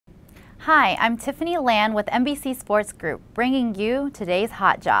Hi, I'm Tiffany Land with NBC Sports Group, bringing you today's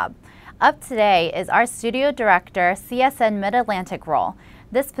hot job. Up today is our studio director, CSN Mid-Atlantic role.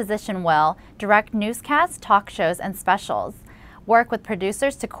 This position will direct newscasts, talk shows, and specials, work with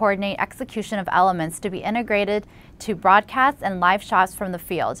producers to coordinate execution of elements to be integrated to broadcasts and live shots from the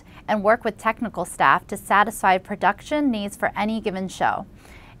field, and work with technical staff to satisfy production needs for any given show.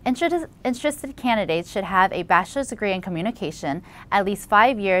 Interested candidates should have a bachelor's degree in communication, at least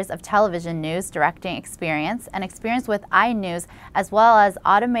 5 years of television news directing experience, and experience with iNews as well as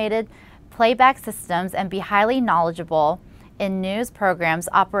automated playback systems, and be highly knowledgeable in news programs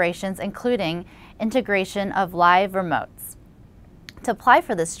operations, including integration of live remotes. To apply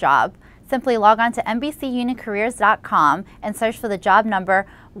for this job, simply log on to NBCUnicareers.com and search for the job number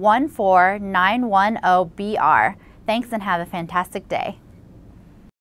 14910BR. Thanks and have a fantastic day.